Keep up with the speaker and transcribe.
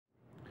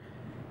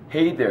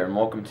Hey there, and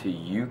welcome to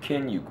You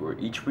Can Uke, where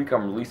each week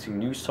I'm releasing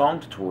new song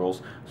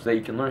tutorials so that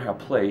you can learn how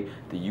to play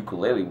the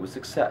ukulele with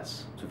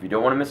success. So if you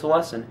don't want to miss a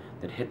lesson,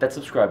 then hit that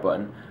subscribe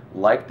button,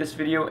 like this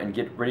video, and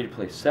get ready to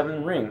play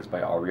 7 Rings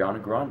by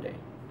Ariana Grande.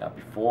 Now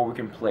before we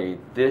can play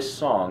this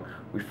song,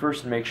 we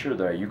first make sure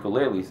that our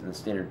ukulele is in the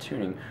standard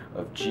tuning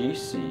of G,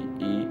 C,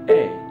 E,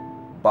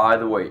 A. By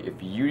the way, if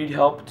you need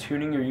help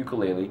tuning your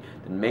ukulele,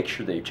 then make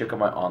sure that you check out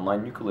my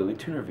online ukulele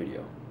tuner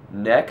video.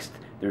 Next,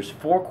 there's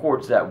 4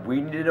 chords that we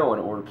need to know in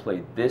order to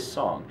play this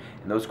song,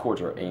 and those chords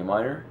are A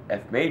minor,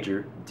 F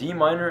major, D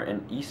minor,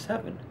 and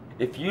E7.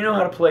 If you know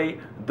how to play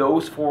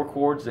those 4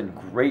 chords, then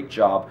great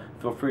job.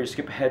 Feel free to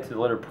skip ahead to the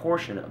later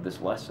portion of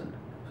this lesson.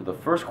 So the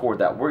first chord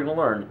that we're going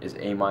to learn is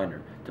A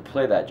minor. To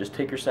play that, just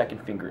take your second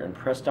finger and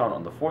press down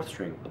on the 4th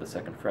string of the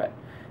 2nd fret.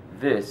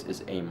 This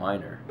is A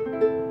minor.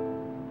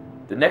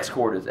 The next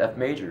chord is F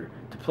major.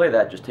 To play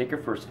that, just take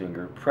your first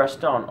finger, press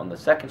down on the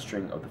 2nd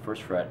string of the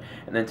 1st fret,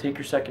 and then take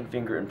your second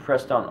finger and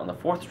press down on the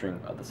 4th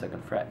string of the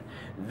 2nd fret.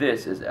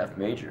 This is F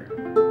major.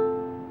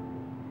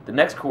 The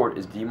next chord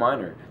is D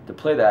minor. To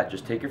play that,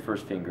 just take your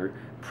first finger,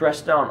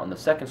 press down on the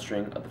 2nd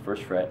string of the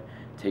 1st fret,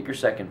 take your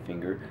second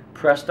finger,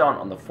 press down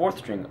on the 4th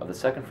string of the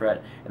 2nd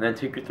fret, and then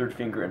take your third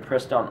finger and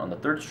press down on the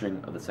 3rd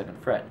string of the 2nd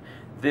fret.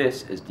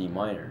 This is D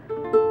minor.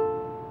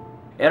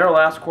 And our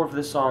last chord for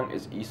this song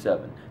is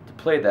E7. To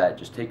play that,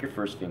 just take your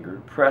first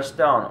finger, press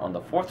down on the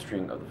 4th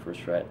string of the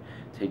 1st fret,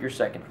 take your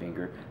second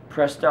finger,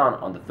 press down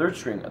on the 3rd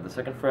string of the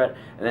 2nd fret,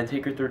 and then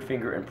take your third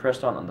finger and press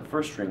down on the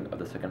 1st string of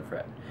the 2nd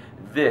fret.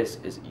 This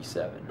is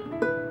E7.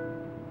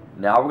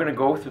 Now we're going to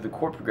go through the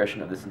chord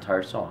progression of this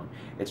entire song.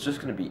 It's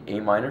just going to be A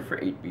minor for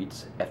 8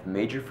 beats, F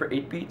major for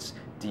 8 beats,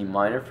 D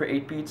minor for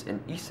 8 beats,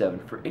 and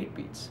E7 for 8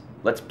 beats.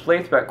 Let's play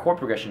through that chord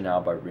progression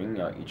now by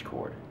ringing out each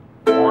chord.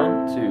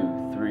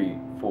 1, 2, 3,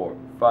 4,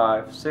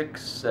 5,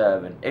 6,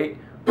 7, 8.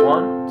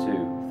 1,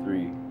 2,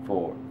 3,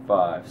 4,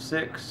 5,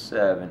 6,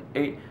 7,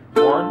 8.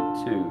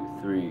 1,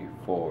 2, 3,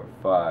 4,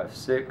 5,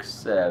 6,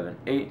 7,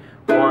 8.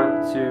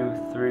 1,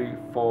 2, 3,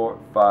 4,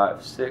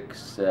 5, 6,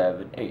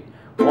 7, 8.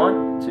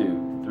 1,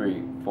 2,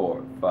 3,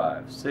 4,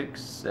 5,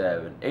 6,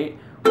 7, 8.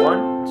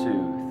 1,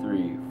 2,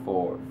 3,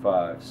 4,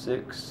 5,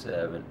 6,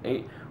 7,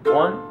 8.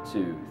 1,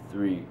 2,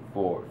 3,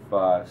 4,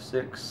 5,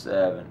 6,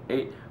 7,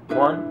 8.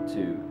 1,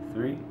 2,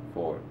 3,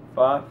 4,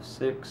 5,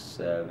 6,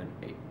 7,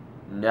 8.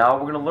 Now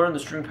we're going to learn the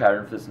string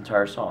pattern for this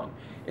entire song.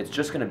 It's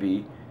just going to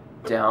be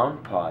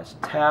down, pause,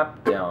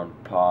 tap, down,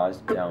 pause,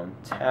 down,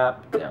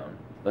 tap, down.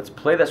 Let's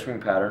play that string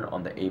pattern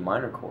on the A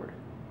minor chord.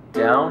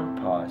 Down,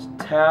 pause,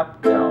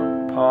 tap,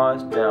 down,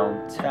 pause,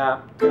 down,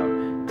 tap,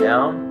 down.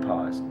 Down,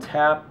 pause,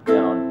 tap,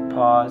 down,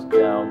 pause,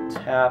 down,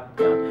 tap,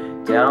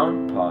 down.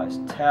 Down, pause,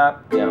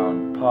 tap,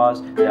 down,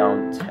 pause,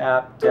 down,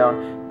 tap,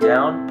 down.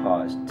 Down,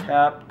 pause,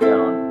 tap,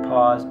 down,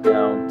 pause,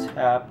 down,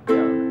 tap,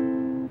 down.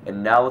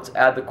 And now let's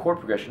add the chord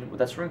progression with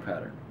that string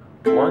pattern.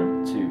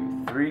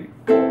 1, 2, 3,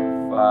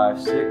 4,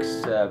 5, 6,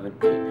 7,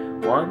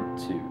 8. 1,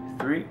 2,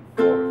 3,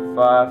 4,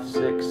 5,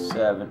 6,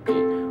 7, 8.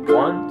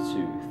 1,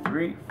 2,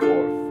 3,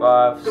 4,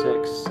 5,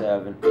 6,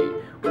 7,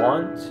 8.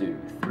 1, 2,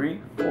 3,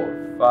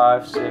 4,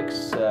 5, 6,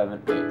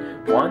 7,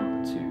 8.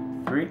 1,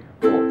 2, 3,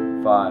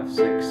 4, 5,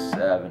 6,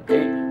 7,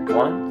 8.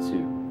 1,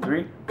 2,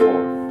 3,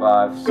 4,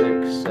 5,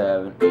 6,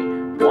 7,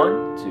 8.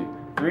 1, 2,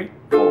 3,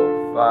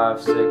 4,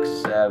 5, 6,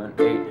 7,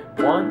 8.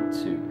 1,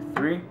 2,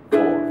 3,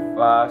 4,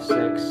 5,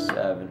 6,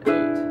 7,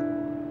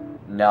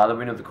 8. Now that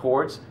we know the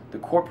chords, the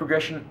chord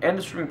progression, and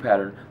the string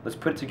pattern, let's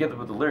put it together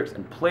with the lyrics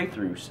and play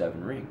through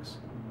 7 Rings.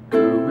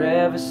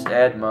 Whoever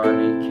said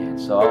money can't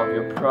solve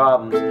your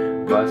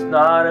problems must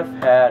not have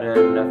had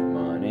enough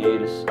money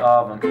to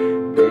solve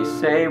them. They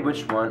say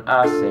which one,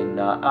 I say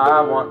nah,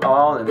 I want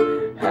all of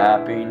them.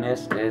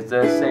 Happiness is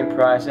the same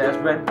price as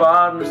red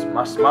bottoms.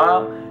 My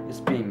smile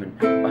is beaming,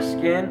 my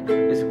skin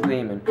is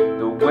gleaming.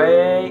 The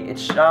way it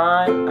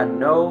shines, I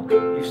know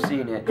you've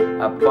seen it.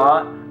 I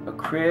bought a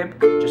crib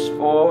just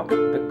for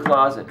the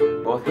closet,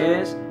 both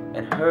his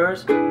and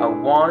hers. I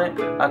want it,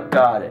 I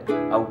got it.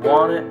 I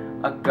want it,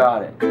 I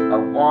got it. I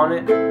want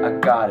it, I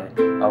got it.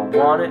 I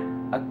want it,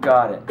 I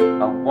got it.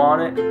 I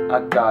want it,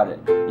 I got it.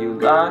 You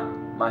like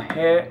my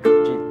hair,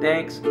 she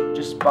thinks,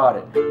 just spot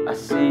it. I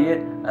see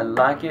it, I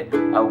like it,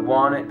 I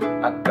want it,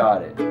 I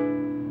got it.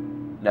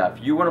 Now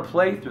if you want to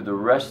play through the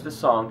rest of the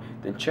song,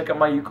 then check out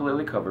my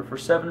ukulele cover for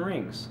 7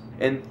 Rings.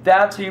 And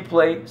that's how you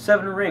play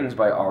 7 Rings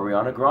by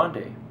Ariana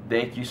Grande.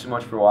 Thank you so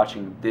much for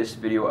watching this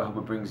video. I hope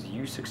it brings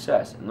you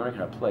success in learning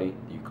how to play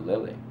the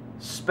ukulele.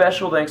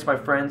 Special thanks to my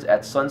friends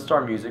at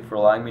Sunstar Music for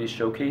allowing me to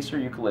showcase their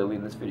ukulele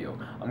in this video.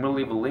 I'm going to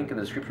leave a link in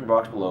the description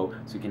box below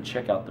so you can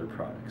check out their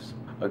products.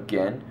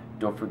 Again,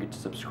 don't forget to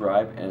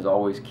subscribe, and as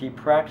always, keep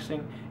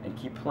practicing and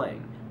keep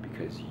playing,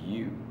 because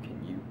you can